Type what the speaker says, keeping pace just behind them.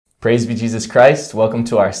Praise be Jesus Christ. Welcome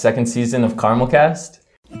to our second season of Carmelcast.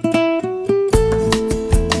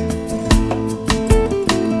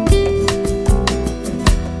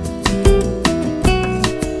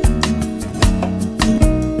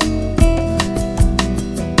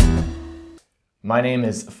 My name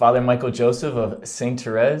is Father Michael Joseph of St.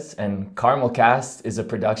 Therese, and Carmelcast is a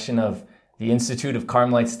production of the Institute of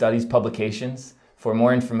Carmelite Studies Publications. For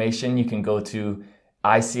more information, you can go to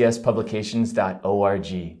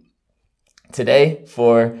icspublications.org. Today,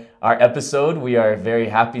 for our episode, we are very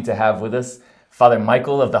happy to have with us Father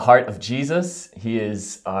Michael of the Heart of Jesus. He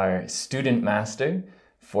is our student master,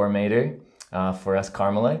 formator for us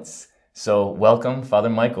Carmelites. So welcome, Father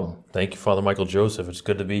Michael. Thank you, Father Michael Joseph. It's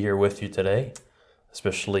good to be here with you today,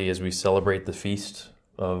 especially as we celebrate the feast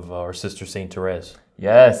of our sister St. Therese.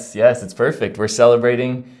 Yes, it's perfect. We're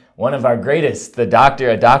celebrating one of our greatest, a doctor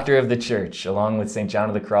of the church, along with St. John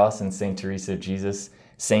of the Cross and St. Teresa of Jesus,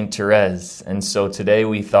 St. Therese. And so today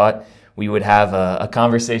we thought we would have a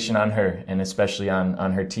conversation on her, and especially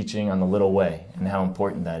on her teaching on the little way and how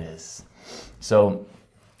important that is. So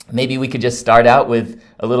maybe we could just start out with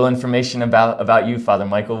a little information about you, Father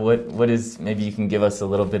Michael. What is, maybe you can give us a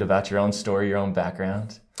little bit about your own story, your own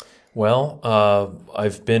background. Well,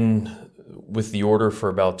 I've been with the order for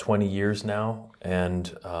about 20 years now,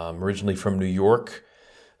 and originally from New York,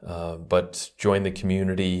 but joined the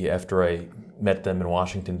community after I met them in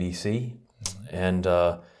Washington, D.C. And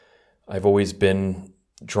I've always been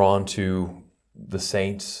drawn to the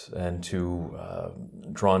saints and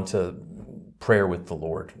drawn to prayer with the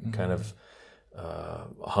Lord, kind of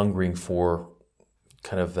hungering for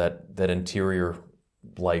kind of that interior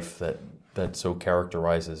life that so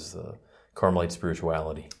characterizes the Carmelite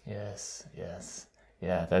spirituality. Yes.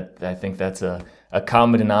 Yeah, I think that's a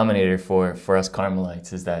common denominator for us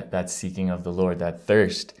Carmelites, is that seeking of the Lord, that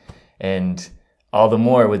thirst. And all the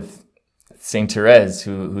more with St. Therese,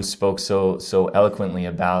 who spoke so eloquently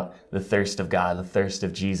about the thirst of God, the thirst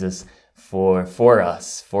of Jesus for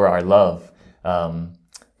us, for our love.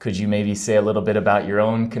 Could you maybe say a little bit about your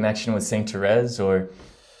own connection with St. Therese, or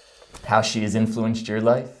how she has influenced your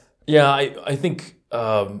life? Yeah, I think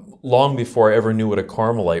long before I ever knew what a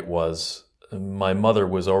Carmelite was, my mother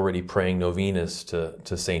was already praying novenas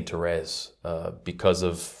to St. Therese because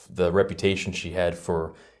of the reputation she had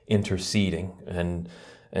for interceding and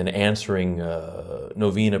answering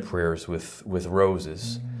novena prayers with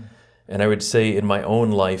roses. And I would say in my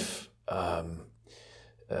own life, I'm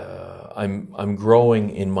growing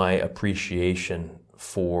in my appreciation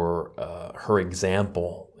for her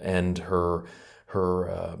example and her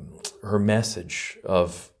message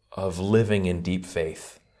of living in deep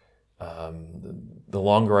faith. The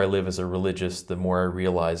longer I live as a religious, the more I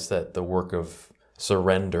realize that the work of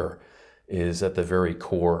surrender is at the very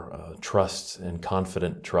core, trust and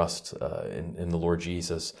confident trust in the Lord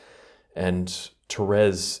Jesus. And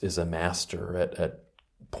Therese is a master at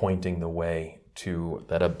pointing the way to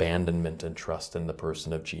that abandonment and trust in the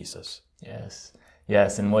person of Jesus.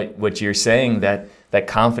 Yes, and what you're saying, that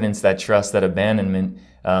confidence, that trust, that abandonment,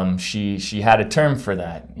 she had a term for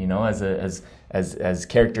that, as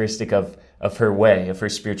characteristic of her way, of her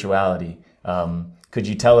spirituality. Could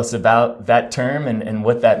you tell us about that term and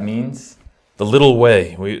what that means? The little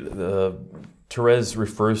way. Therese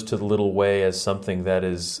refers to the little way as something that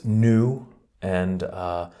is new, and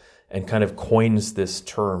kind of coins this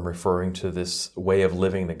term referring to this way of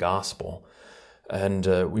living the gospel. And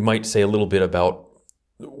we might say a little bit about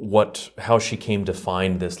how she came to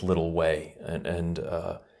find this little way and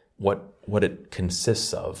what it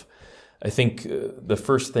consists of. I think the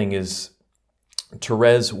first thing is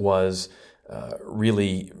Therese was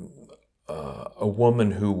really a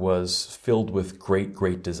woman who was filled with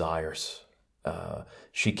great desires.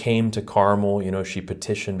 She came to Carmel, she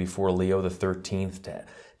petitioned before Leo XIII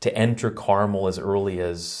to enter Carmel as early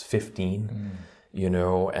as 15,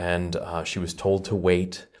 and she was told to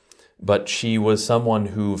wait. But she was someone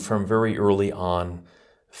who from very early on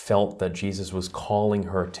felt that Jesus was calling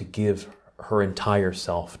her to give her entire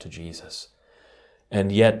self to Jesus.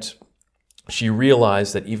 And yet she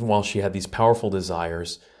realized that even while she had these powerful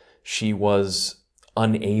desires, she was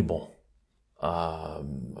unable.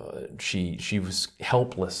 She was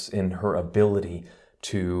helpless in her ability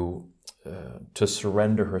to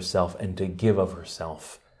surrender herself and to give of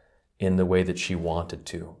herself in the way that she wanted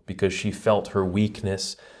to, because she felt her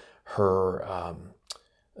weakness, her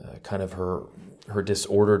her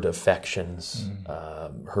disordered affections,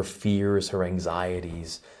 her fears, her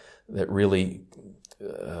anxieties, that really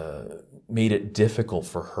made it difficult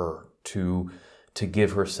for her to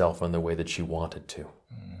give herself in the way that she wanted to.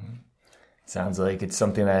 Sounds like it's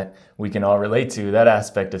something that we can all relate to, that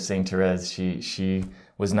aspect of Saint Therese. She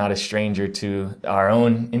was not a stranger to our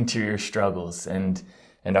own interior struggles and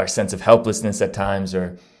our sense of helplessness at times,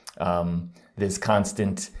 or this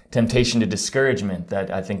constant temptation to discouragement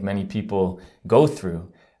that I think many people go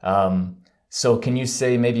through. So can you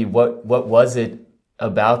say maybe what was it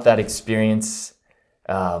about that experience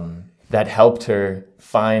that helped her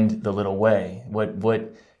find the little way? What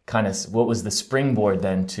was the springboard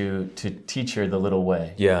then to teach her the little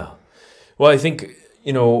way? Yeah. Well, I think,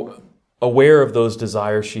 aware of those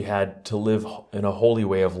desires she had to live in a holy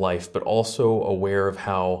way of life, but also aware of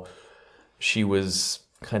how she was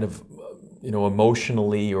kind of,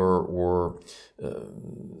 emotionally or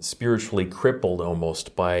spiritually crippled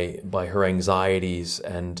almost by her anxieties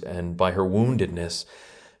and by her woundedness.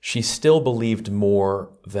 She still believed more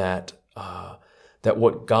that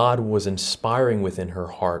what God was inspiring within her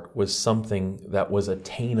heart was something that was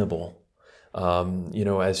attainable.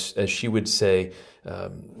 As she would say,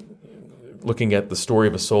 looking at the story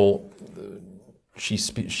of a soul,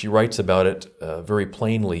 she writes about it very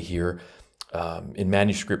plainly here in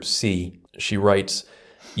manuscript C. She writes,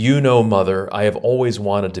 "You know, Mother, I have always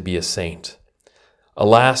wanted to be a saint.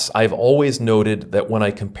 Alas, I've always noted that when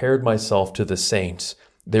I compared myself to the saints,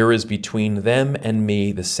 there is between them and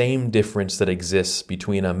me the same difference that exists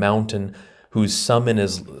between a mountain whose summit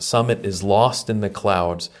is lost in the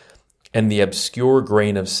clouds and the obscure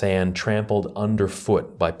grain of sand trampled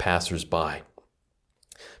underfoot by passers-by."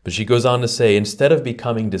 But she goes on to say, "Instead of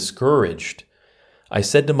becoming discouraged, I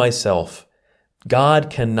said to myself, God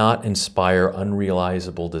cannot inspire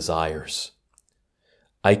unrealizable desires.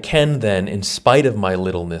 I can then, in spite of my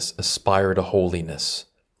littleness, aspire to holiness."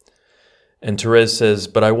 And Therese says,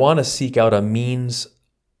 "But I want to seek out a means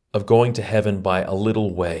of going to heaven by a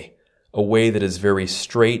little way, a way that is very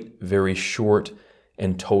straight, very short,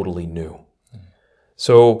 and totally new."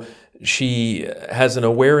 So she has an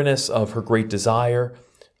awareness of her great desire,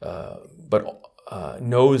 but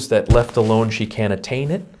knows that left alone she can't attain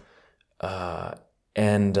it,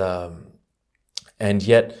 and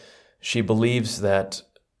yet she believes that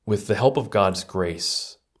with the help of God's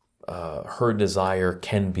grace, her desire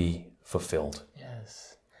can be fulfilled.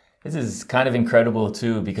 Yes. This is kind of incredible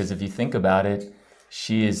too, because if you think about it,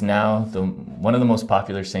 she is now one of the most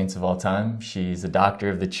popular saints of all time. She's a doctor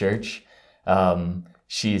of the church.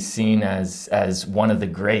 She is seen as one of the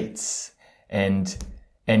greats. And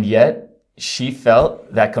yet she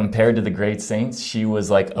felt that compared to the great saints, she was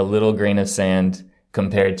like a little grain of sand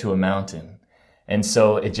compared to a mountain. And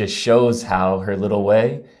so it just shows how her little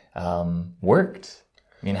way worked.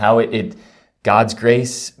 I mean, how God's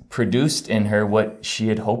grace produced in her what she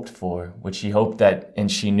had hoped for, what she hoped that,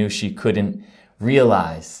 and she knew she couldn't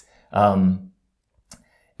realize.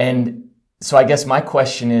 And so I guess my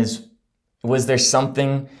question is, was there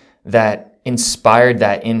something that inspired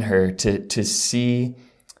that in her to see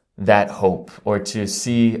that hope, or to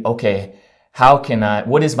see, okay,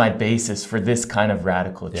 what is my basis for this kind of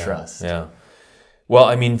radical trust? Yeah. Well,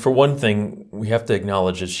 I mean, for one thing, we have to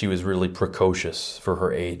acknowledge that she was really precocious for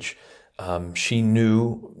her age. She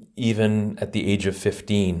knew, even at the age of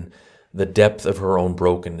 15, the depth of her own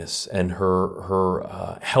brokenness and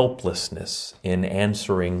her helplessness in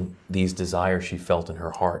answering these desires she felt in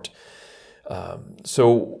her heart.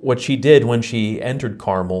 So what she did when she entered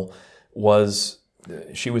Carmel was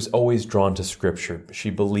she was always drawn to Scripture.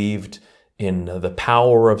 She believed in the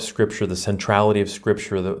power of Scripture, the centrality of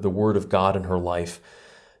Scripture, the Word of God in her life.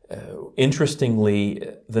 Interestingly,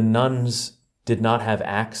 the nuns did not have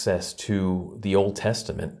access to the Old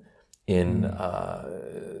Testament in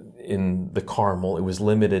the Carmel. It was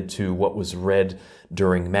limited to what was read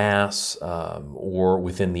during Mass or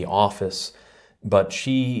within the office. But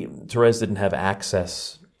Therese didn't have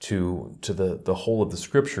access to the whole of the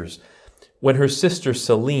Scriptures. When her sister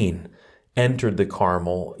Celine entered the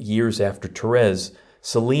Carmel years after Therese,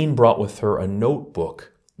 Celine brought with her a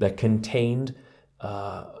notebook that contained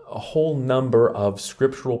a whole number of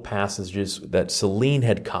scriptural passages that Celine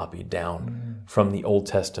had copied down from the Old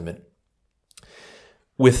Testament.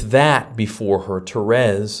 With that before her,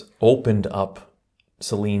 Therese opened up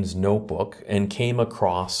Celine's notebook and came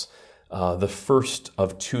across the first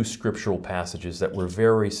of two scriptural passages that were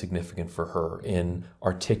very significant for her in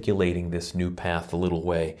articulating this new path, the little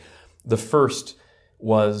way. The first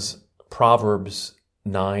was Proverbs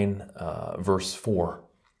 9, verse 4.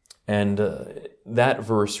 And that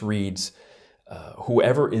verse reads,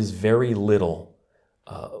 "Whoever is very little,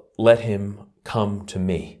 let him come to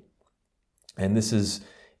me." And this is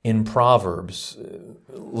in Proverbs.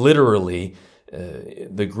 Literally,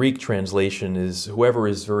 the Greek translation is whoever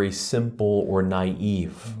is very simple or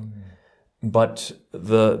naive. But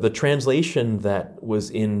the translation that was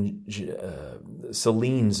in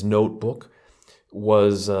Celine's notebook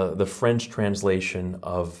was the French translation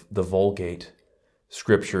of the Vulgate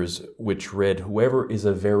scriptures, which read, "Whoever is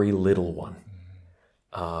a very little one,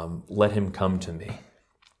 let him come to me."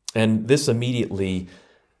 And this immediately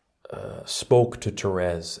spoke to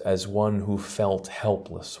Therese as one who felt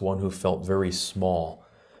helpless, one who felt very small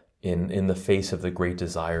in the face of the great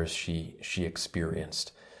desires she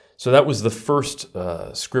experienced. So that was the first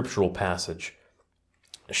scriptural passage.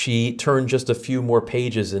 She turned just a few more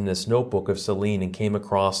pages in this notebook of Celine and came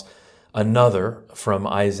across another from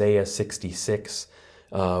Isaiah 66,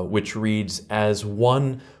 which reads, "As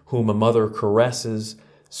one whom a mother caresses,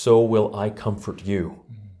 so will I comfort you.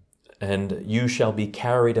 And you shall be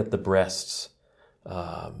carried at the breasts.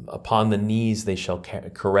 Upon the knees they shall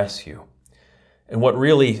caress you." And what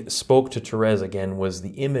really spoke to Therese again was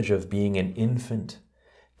the image of being an infant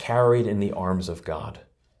carried in the arms of God.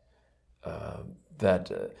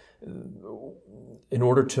 That in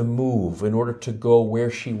order to move, in order to go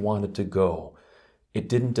where she wanted to go, it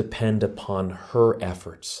didn't depend upon her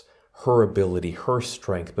efforts, her ability, her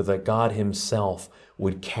strength, but that God himself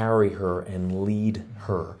would carry her and lead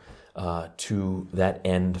her to that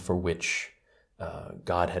end for which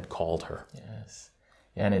God had called her. Yes.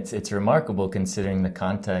 And it's remarkable considering the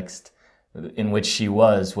context in which she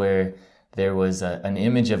was, where there was an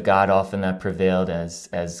image of God often that prevailed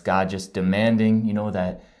as God just demanding,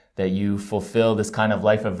 that you fulfill this kind of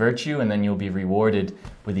life of virtue and then you'll be rewarded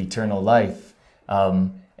with eternal life.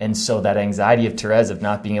 And so that anxiety of Therese of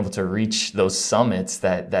not being able to reach those summits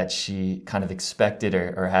that she kind of expected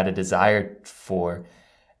or had a desire for,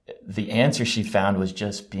 the answer she found was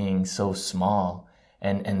just being so small,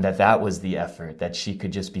 and that was the effort, that she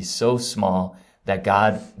could just be so small that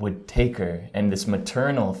God would take her, and this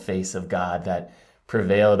maternal face of God that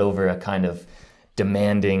prevailed over a kind of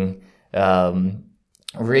demanding,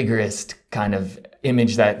 rigorous kind of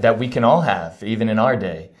image that we can all have, even in our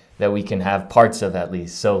day, that we can have parts of at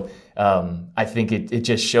least. So I think it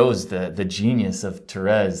just shows the genius of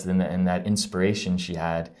Therese and that inspiration she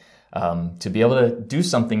had to be able to do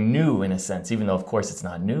something new in a sense, even though of course it's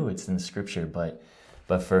not new, it's in the scripture, but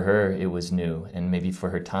for her it was new, and maybe for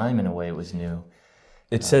her time in a way it was new.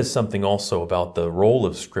 It says something also about the role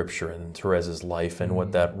of Scripture in Therese's life and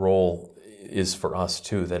what that role is for us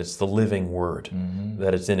too, that it's the living word,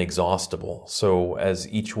 that it's inexhaustible. So as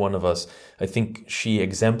each one of us, I think she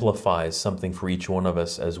exemplifies something for each one of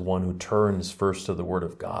us as one who turns first to the Word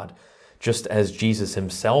of God, just as Jesus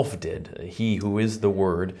himself did. He who is the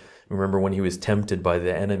Word, remember when he was tempted by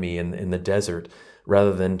the enemy in the desert,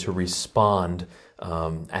 rather than to respond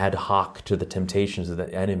ad hoc to the temptations of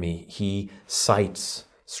the enemy, he cites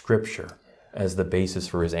Scripture as the basis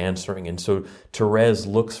for his answering. And so Therese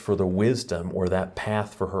looks for the wisdom or that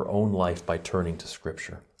path for her own life by turning to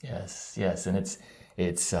Scripture. Yes, and it's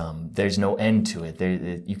there's no end to it.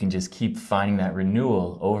 You can just keep finding that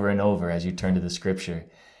renewal over and over as you turn to the Scripture.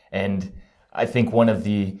 And I think one of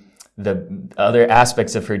the other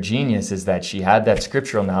aspects of her genius is that she had that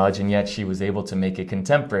scriptural knowledge, and yet she was able to make it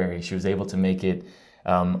contemporary. She was able to make it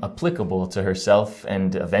applicable to herself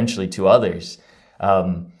and eventually to others.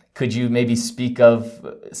 Could you maybe speak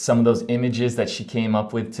of some of those images that she came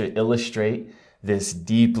up with to illustrate this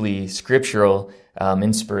deeply scriptural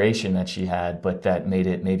inspiration that she had, but that made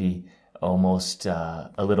it maybe almost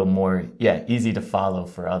a little more, easy to follow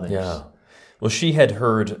for others? Yeah. Well, she had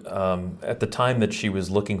heard at the time that she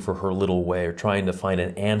was looking for her little way or trying to find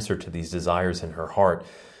an answer to these desires in her heart,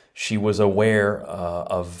 she was aware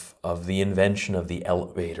of the invention of the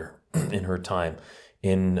elevator in her time.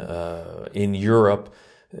 In Europe,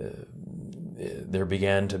 there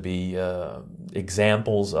began to be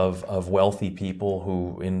examples of wealthy people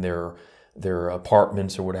who in their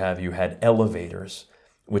apartments or what have you had elevators,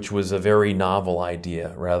 which was a very novel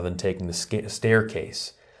idea rather than taking the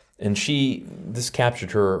staircase. And this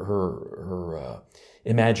captured her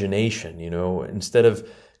imagination, Instead of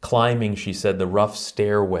climbing, she said, the rough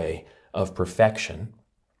stairway of perfection,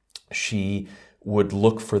 she would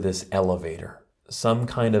look for this elevator, some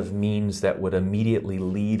kind of means that would immediately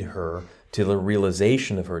lead her to the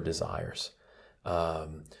realization of her desires.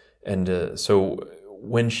 So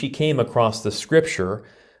when she came across the scripture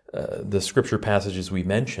passages we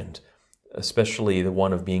mentioned, especially the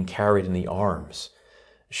one of being carried in the arms,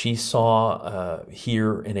 she saw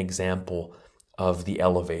here an example of the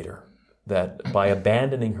elevator, that by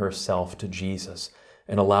abandoning herself to Jesus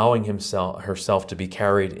and allowing herself to be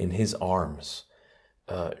carried in his arms,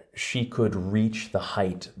 she could reach the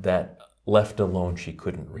height that left alone she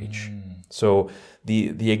couldn't reach. So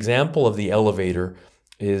the example of the elevator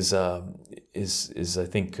is I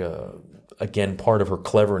think again part of her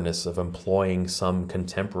cleverness of employing some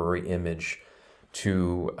contemporary image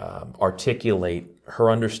to articulate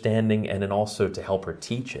her understanding and then also to help her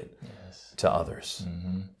teach it to others.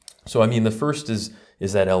 So I mean, the first is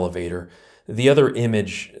that elevator. The other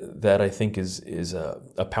image that I think is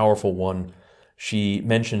a powerful one, she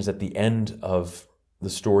mentions at the end of the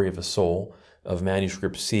story of a soul of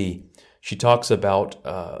manuscript C. She talks about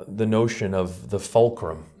the notion of the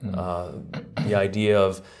fulcrum, the idea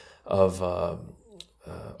of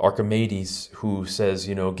Archimedes, who says,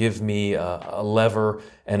 give me a lever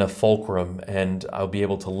and a fulcrum, and I'll be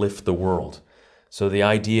able to lift the world. So the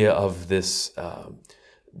idea of this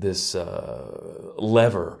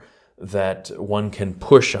lever that one can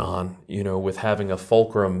push on, with having a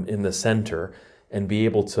fulcrum in the center and be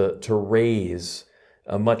able to raise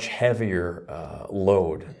a much heavier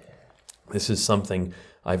load. This is something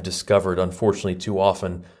I've discovered, unfortunately, too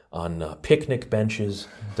often on picnic benches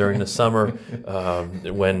during the summer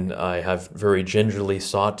when I have very gingerly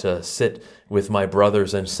sought to sit with my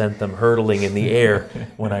brothers and sent them hurtling in the air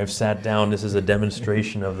when I've sat down. This is a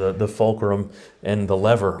demonstration of the fulcrum and the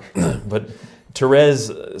lever. But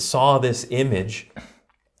Therese saw this image.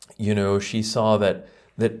 She saw that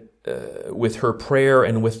with her prayer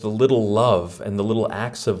and with the little love and the little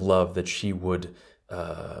acts of love that she would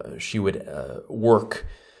work,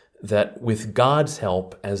 that with God's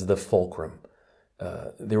help as the fulcrum,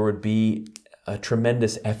 there would be a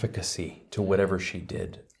tremendous efficacy to whatever she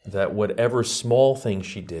did. That whatever small thing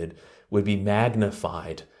she did would be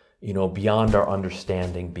magnified, beyond our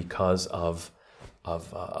understanding because of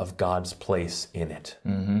God's place in it.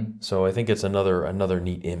 So I think it's another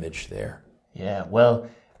neat image there. Yeah, well,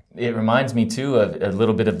 it reminds me too of a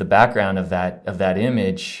little bit of the background of that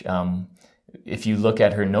image. If you look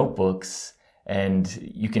at her notebooks,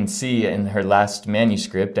 and you can see in her last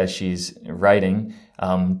manuscript as she's writing,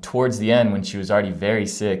 towards the end when she was already very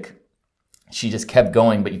sick, she just kept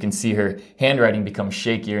going, but you can see her handwriting become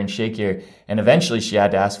shakier and shakier. And eventually she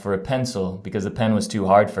had to ask for a pencil because the pen was too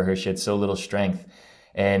hard for her. She had so little strength.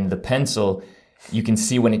 And the pencil, you can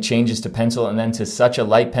see when it changes to pencil and then to such a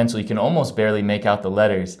light pencil, you can almost barely make out the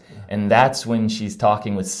letters. And that's when she's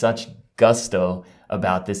talking with such gusto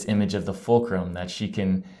about this image of the fulcrum, that she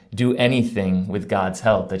can do anything with God's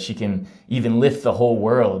help, that she can even lift the whole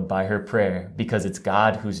world by her prayer because it's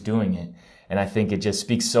God who's doing it. And I think it just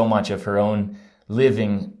speaks so much of her own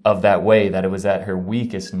living of that way, that it was at her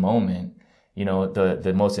weakest moment,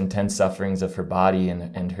 the most intense sufferings of her body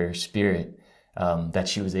and her spirit, that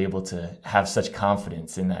she was able to have such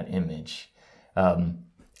confidence in that image.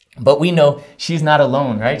 But we know she's not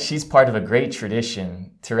alone, right? She's part of a great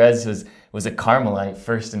tradition. Therese was a Carmelite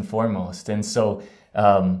first and foremost. And so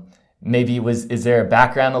maybe is there a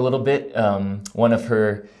background a little bit? One of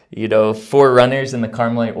her, forerunners in the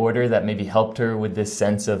Carmelite order that maybe helped her with this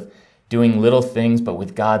sense of doing little things, but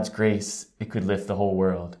with God's grace, it could lift the whole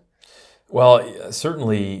world. Well,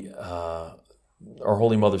 certainly our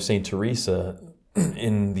Holy Mother, Saint Teresa,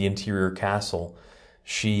 in the interior castle,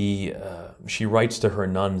 she writes to her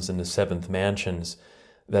nuns in the Seventh Mansions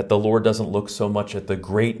that the Lord doesn't look so much at the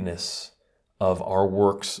greatness of our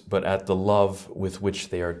works, but at the love with which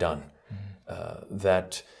they are done.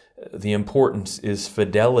 That the importance is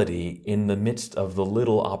fidelity in the midst of the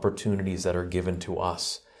little opportunities that are given to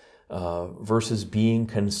us, versus being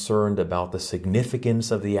concerned about the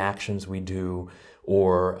significance of the actions we do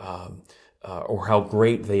or how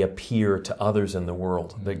great they appear to others in the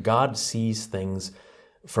world. That God sees things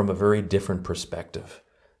from a very different perspective.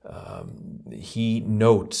 He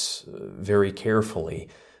notes very carefully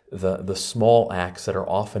the small acts that are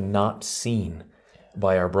often not seen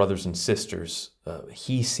by our brothers and sisters.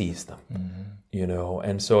 He sees them,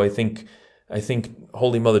 and so I think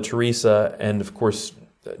Holy Mother Teresa and of course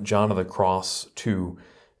John of the Cross too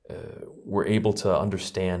were able to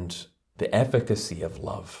understand the efficacy of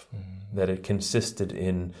love, that it consisted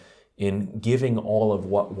in giving all of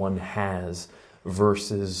what one has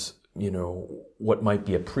versus what might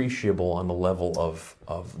be appreciable on the level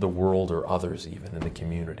of the world or others even in the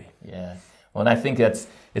community. Yeah. Well, and I think it's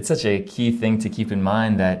such a key thing to keep in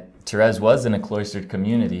mind that Therese was in a cloistered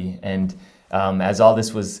community, and as all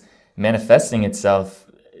this was manifesting itself,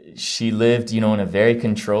 she lived, in a very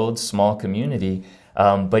controlled, small community.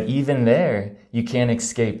 But even there, you can't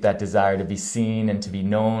escape that desire to be seen and to be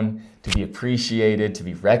known, to be appreciated, to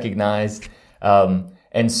be recognized.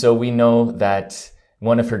 And so we know that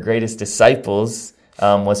one of her greatest disciples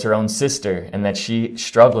was her own sister, and that she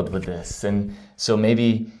struggled with this. And so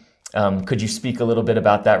maybe could you speak a little bit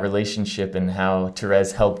about that relationship and how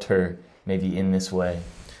Therese helped her maybe in this way?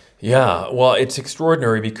 Yeah, well, it's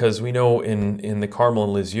extraordinary because we know in the Carmel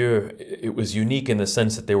in Lisieux, it was unique in the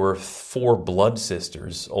sense that there were 4 blood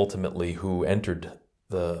sisters ultimately who entered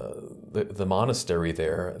the monastery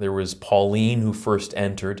there. There was Pauline who first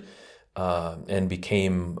entered and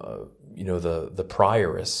became the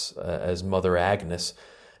prioress as Mother Agnes,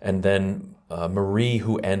 and then Marie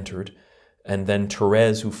who entered, and then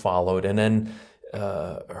Therese who followed, and then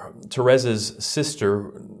Therese's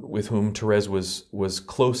sister, with whom Therese was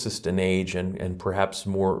closest in age and perhaps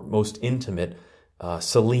most intimate,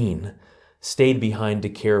 Celine, stayed behind to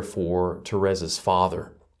care for Therese's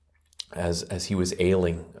father as he was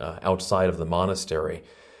ailing outside of the monastery.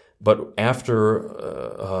 But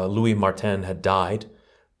after Louis Martin had died,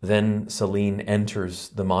 then Celine enters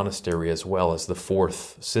the monastery as well as the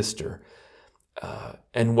 4th sister.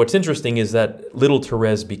 And what's interesting is that little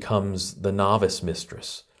Therese becomes the novice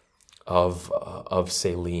mistress of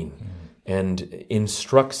Celine and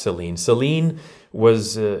instructs Celine. Celine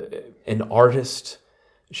was an artist.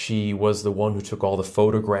 She was the one who took all the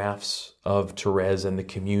photographs of Therese and the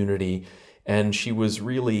community, and she was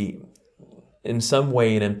really, in some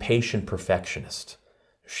way, an impatient perfectionist.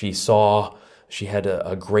 She had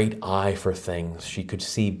a great eye for things. She could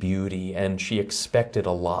see beauty, and she expected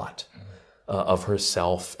a lot of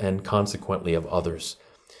herself and consequently of others.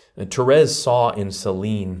 And Therese saw in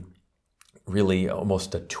Celine really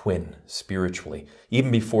almost a twin spiritually.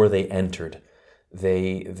 Even before they entered,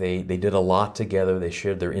 they did a lot together. They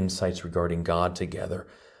shared their insights regarding God together.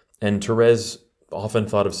 And Therese often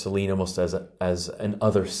thought of Celine almost as an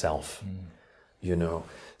other self,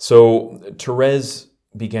 So Therese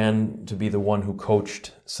began to be the one who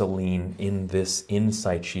coached Celine in this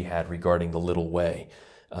insight she had regarding the little way,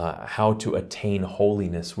 how to attain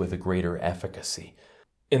holiness with a greater efficacy.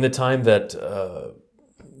 In the time that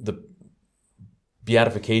the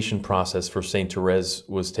beatification process for Saint Therese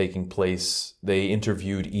was taking place, they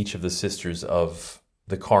interviewed each of the sisters of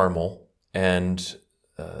the Carmel, and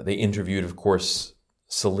they interviewed, of course,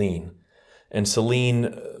 Celine. And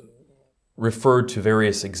Celine referred to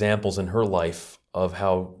various examples in her life of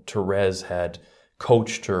how Therese had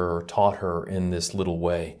coached her or taught her in this little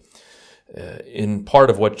way. In part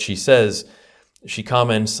of what she says, she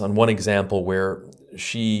comments on one example where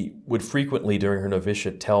she would frequently during her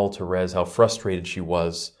novitiate tell Therese how frustrated she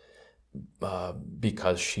was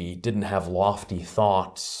because she didn't have lofty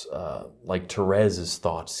thoughts like Therese's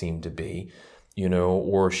thoughts seemed to be,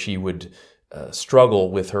 or she would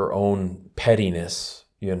struggle with her own pettiness,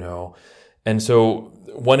 And so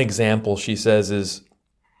one example she says is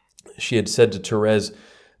she had said to Therese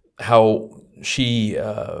how she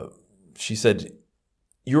said,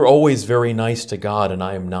 "You're always very nice to God and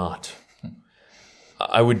I am not.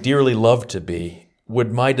 I would dearly love to be.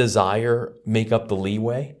 Would my desire make up the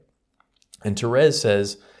leeway?" And Therese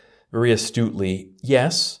says very astutely,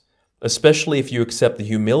 "Yes, especially if you accept the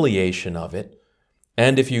humiliation of it,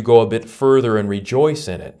 and if you go a bit further and rejoice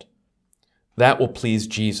in it. That will please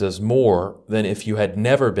Jesus more than if you had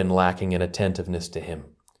never been lacking in attentiveness to him.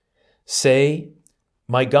 Say,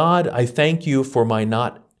 'My God, I thank you for my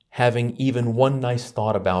not having even one nice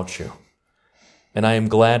thought about you, and I am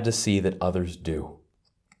glad to see that others do.'"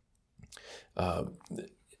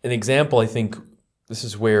 An example, I think, this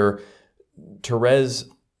is where Therese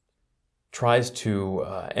tries to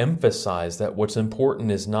emphasize that what's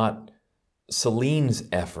important is not Celine's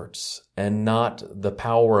efforts and not the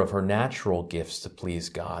power of her natural gifts to please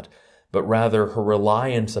God, but rather her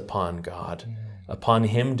reliance upon God, upon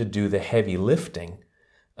him to do the heavy lifting,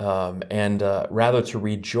 and rather to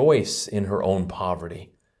rejoice in her own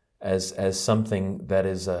poverty as something that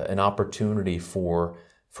is an opportunity for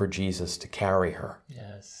Jesus to carry her.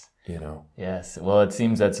 Yes. Yes. Well, it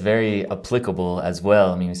seems that's very applicable as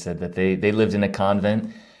well. I mean, you said that they lived in a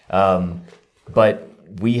convent, but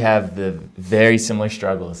we have the very similar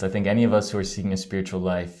struggles. I think any of us who are seeking a spiritual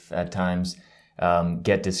life at times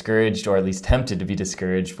get discouraged, or at least tempted to be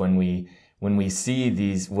discouraged when we see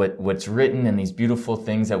these what's written and these beautiful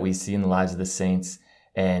things that we see in the lives of the saints,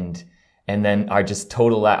 and then are just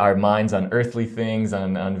our minds on earthly things,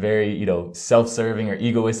 on very self-serving or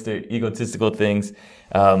egotistical things,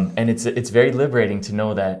 and it's very liberating to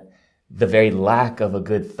know that the very lack of a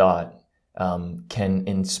good thought can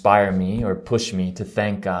inspire me or push me to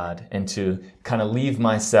thank God and to kind of leave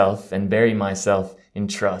myself and bury myself in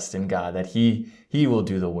trust in God that He will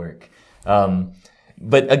do the work.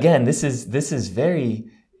 But again, this is very.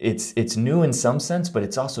 It's new in some sense, but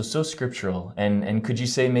it's also so scriptural. And could you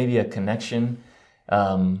say maybe a connection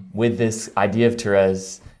with this idea of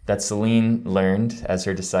Therese that Celine learned as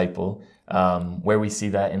her disciple, where we see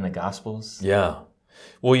that in the Gospels? Yeah.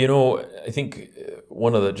 Well, I think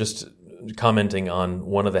just commenting on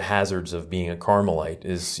one of the hazards of being a Carmelite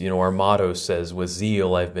is, our motto says, with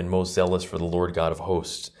zeal I've been most zealous for the Lord God of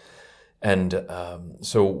hosts. And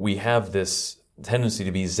so we have this tendency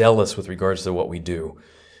to be zealous with regards to what we do.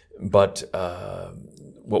 But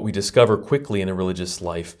what we discover quickly in a religious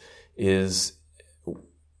life is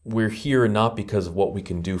we're here not because of what we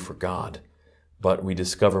can do for God, but we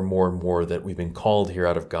discover more and more that we've been called here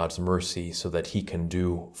out of God's mercy so that He can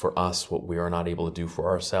do for us what we are not able to do for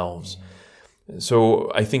ourselves. Mm-hmm.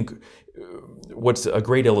 So I think what's a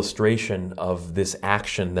great illustration of this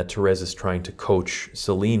action that Therese is trying to coach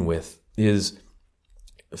Celine with is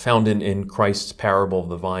found in Christ's parable of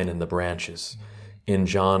the vine and the branches in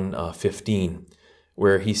John 15,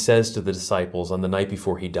 where He says to the disciples on the night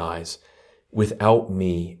before He dies, "Without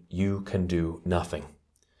me, you can do nothing."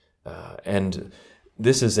 And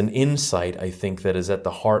this is an insight, I think, that is at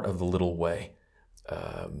the heart of the little way.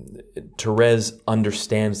 Therese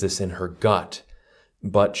understands this in her gut,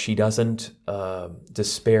 but she doesn't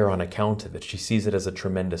despair on account of it. She sees it as a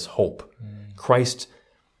tremendous hope. Christ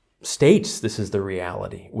states this is the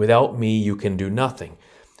reality. Without me, you can do nothing.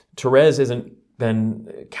 Therese isn't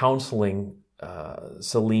then counseling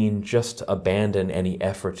Celine just to abandon any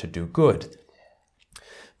effort to do good.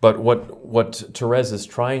 But what Therese is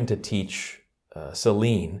trying to teach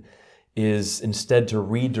Celine is instead to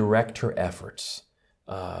redirect her efforts,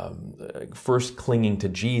 first clinging to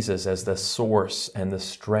Jesus as the source and the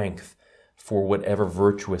strength for whatever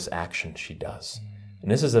virtuous action she does. And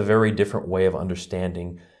this is a very different way of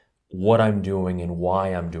understanding what I'm doing and why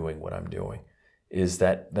I'm doing what I'm doing, is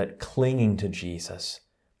that clinging to Jesus.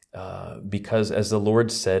 Because as the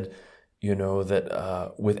Lord said,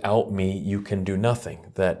 that without me you can do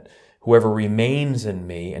nothing, that whoever remains in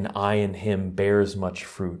me and I in him bears much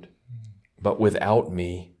fruit, but without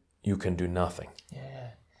me you can do nothing.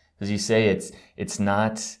 Yeah, as you say, it's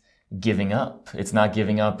not giving up. It's not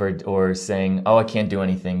giving up or saying, oh, I can't do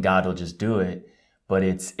anything, God will just do it. But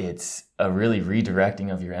it's a really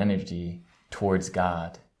redirecting of your energy towards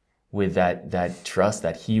God with that trust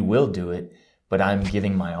that He will do it, but I'm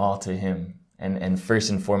giving my all to Him. And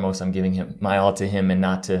first and foremost, I'm giving my all to Him and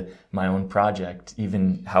not to my own project,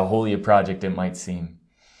 even how holy a project it might seem.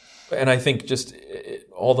 And I think just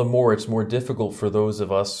all the more, it's more difficult for those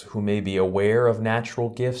of us who may be aware of natural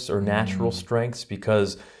gifts or natural strengths,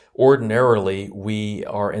 because ordinarily we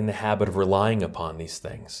are in the habit of relying upon these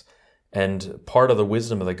things. And part of the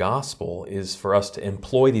wisdom of the gospel is for us to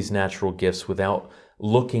employ these natural gifts without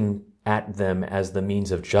looking at them as the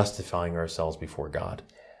means of justifying ourselves before God.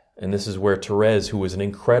 And this is where Therese, who was an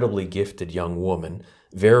incredibly gifted young woman,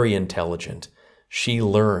 very intelligent, she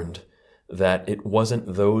learned that it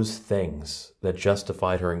wasn't those things that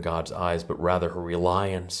justified her in God's eyes, but rather her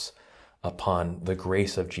reliance upon the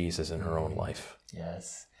grace of Jesus in her own life.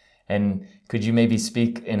 Yes. And could you maybe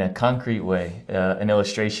speak in a concrete way, an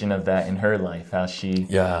illustration of that in her life, how she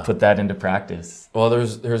put that into practice? Well,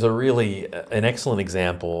 there's an excellent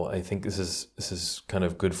example. I think this is kind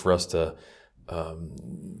of good for us to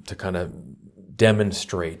kind of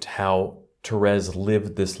demonstrate how Therese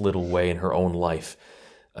lived this little way in her own life.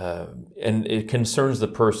 And it concerns the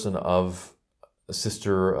person of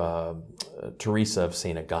Sister Teresa of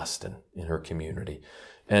St. Augustine in her community.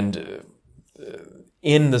 And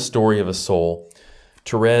in the story of a soul,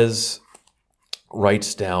 Therese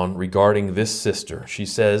writes down regarding this sister, she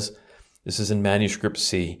says, this is in manuscript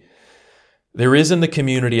C, "There is in the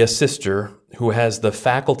community a sister who has the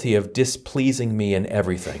faculty of displeasing me in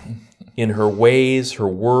everything, in her ways, her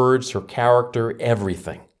words, her character,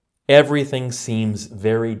 everything. Everything seems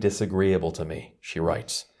very disagreeable to me," she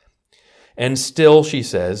writes. "And still," she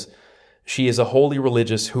says, "she is a holy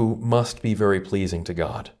religious who must be very pleasing to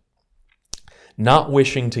God. Not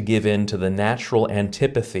wishing to give in to the natural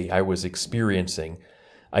antipathy I was experiencing,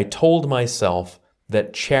 I told myself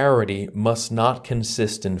that charity must not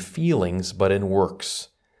consist in feelings but in works.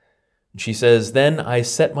 She says, then I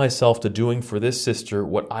set myself to doing for this sister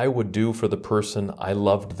what I would do for the person I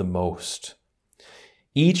loved the most.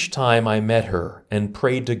 Each time I met her and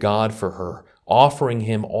prayed to God for her, offering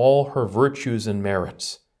Him all her virtues and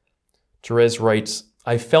merits." Therese writes,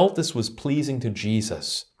 "I felt this was pleasing to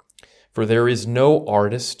Jesus, for there is no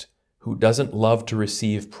artist who doesn't love to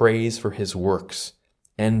receive praise for his works.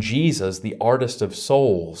 And Jesus, the artist of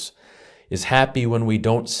souls, is happy when we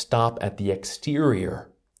don't stop at the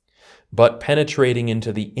exterior, but penetrating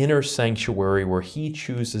into the inner sanctuary where He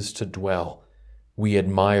chooses to dwell, we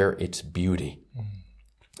admire its beauty."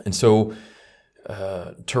 And so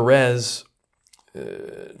Therese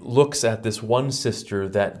looks at this one sister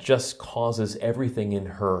that just causes everything in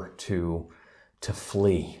her to to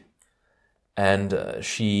flee. And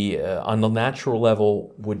she, on the natural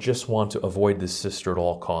level, would just want to avoid this sister at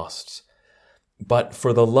all costs. But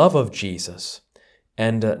for the love of Jesus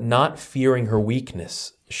and not fearing her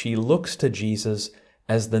weakness, she looks to Jesus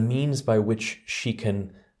as the means by which she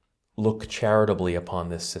can look charitably upon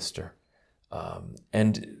this sister.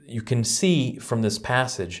 And you can see from this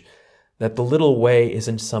passage that the little way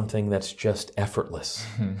isn't something that's just effortless,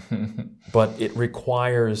 but it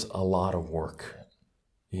requires a lot of work.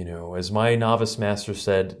 You know, as my novice master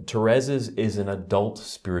said, Therese's is an adult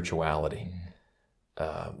spirituality.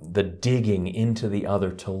 The digging into the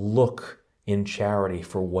other to look in charity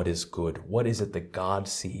for what is good. What is it that God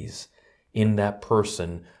sees in that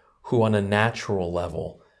person who on a natural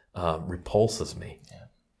level repulses me?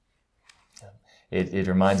 It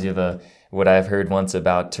reminds me of what I've heard once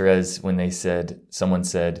about Therese when someone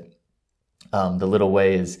said, the little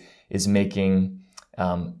way is making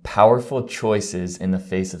powerful choices in the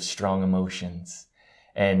face of strong emotions.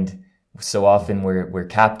 And so often we're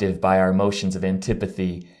captive by our emotions of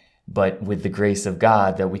antipathy, but with the grace of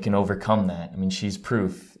God that we can overcome that. I mean, she's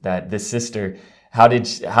proof that this sister, how did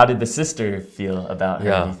the sister feel about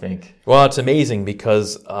her, do you think? Well, it's amazing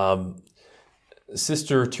because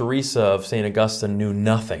Sister Teresa of St. Augustine knew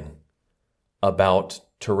nothing about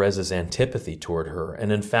Therese's antipathy toward her.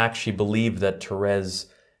 And in fact, she believed that Therese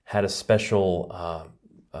had a special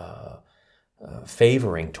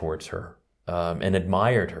favoring towards her and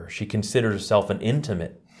admired her. She considered herself an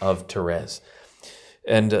intimate of Therese.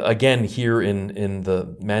 And again, here in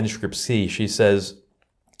the manuscript C, she says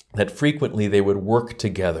that frequently they would work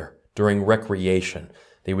together during recreation.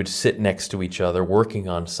 They would sit next to each other working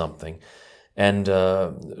on something. And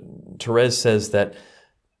Therese says that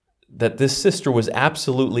this sister was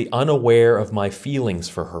absolutely unaware of my feelings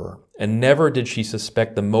for her, and never did she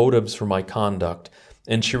suspect the motives for my conduct,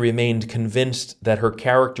 and she remained convinced that her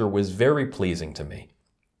character was very pleasing to me.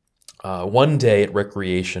 One day at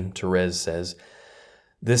recreation, Therese says,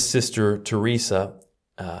 this sister Teresa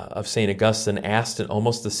of St. Augustine asked in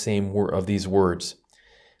almost the same of these words,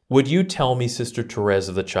 "Would you tell me, Sister Therese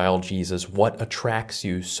of the Child Jesus, what attracts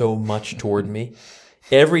you so much toward me?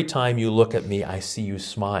 Every time you look at me, I see you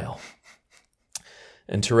smile."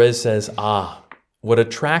 And Therese says, what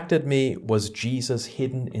attracted me was Jesus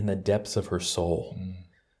hidden in the depths of her soul.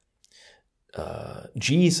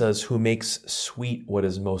 Jesus who makes sweet what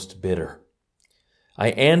is most bitter. I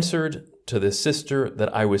answered to this sister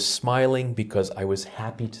that I was smiling because I was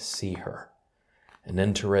happy to see her. And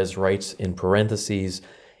then Therese writes in parentheses,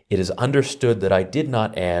 "It is understood that I did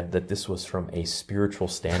not add that this was from a spiritual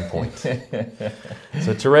standpoint."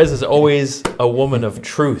 So Therese is always a woman of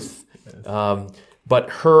truth. But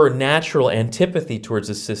her natural antipathy towards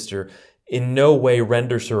a sister in no way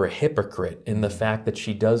renders her a hypocrite in the fact that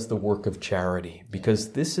she does the work of charity,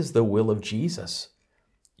 because this is the will of Jesus,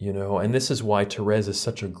 you know, and this is why Therese is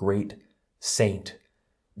such a great saint,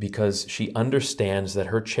 because she understands that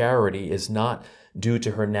her charity is not due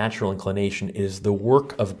to her natural inclination. It is the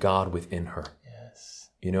work of God within her.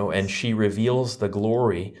 Yes. You know, and she reveals the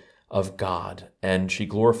glory of God, and she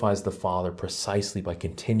glorifies the Father precisely by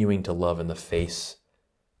continuing to love in the face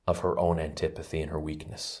of her own antipathy and her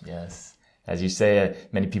weakness. Yes. As you say,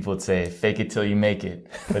 many people would say, fake it till you make it.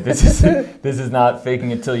 But this is not faking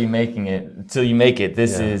it till you make it.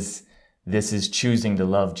 This is choosing to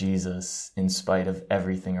love Jesus in spite of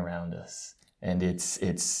everything around us. And it's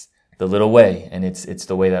the little way, and it's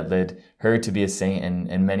the way that led her to be a saint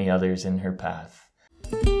and many others in her path.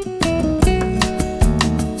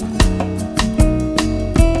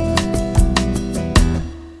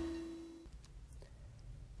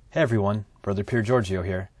 Hey everyone, Brother Pier Giorgio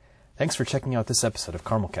here. Thanks for checking out this episode of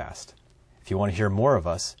Carmelcast. If you want to hear more of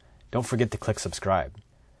us, don't forget to click subscribe.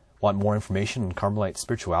 Want more information on Carmelite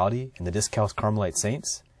spirituality and the Discalced Carmelite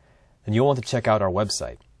Saints? Then you'll want to check out our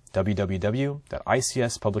website,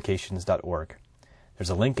 www.icspublications.org. There's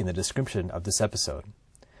a link in the description of this episode.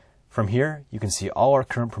 From here, you can see all our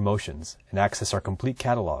current promotions and access our complete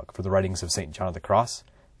catalog for the writings of St. John of the Cross,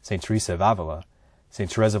 St. Teresa of Avila,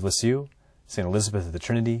 St. Therese of Lisieux, St. Elizabeth of the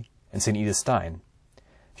Trinity, and St. Edith Stein.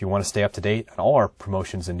 If you want to stay up to date on all our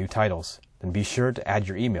promotions and new titles, then be sure to add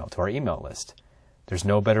your email to our email list. There's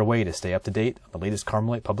no better way to stay up to date on the latest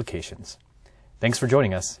Carmelite publications. Thanks for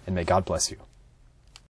joining us, and may God bless you.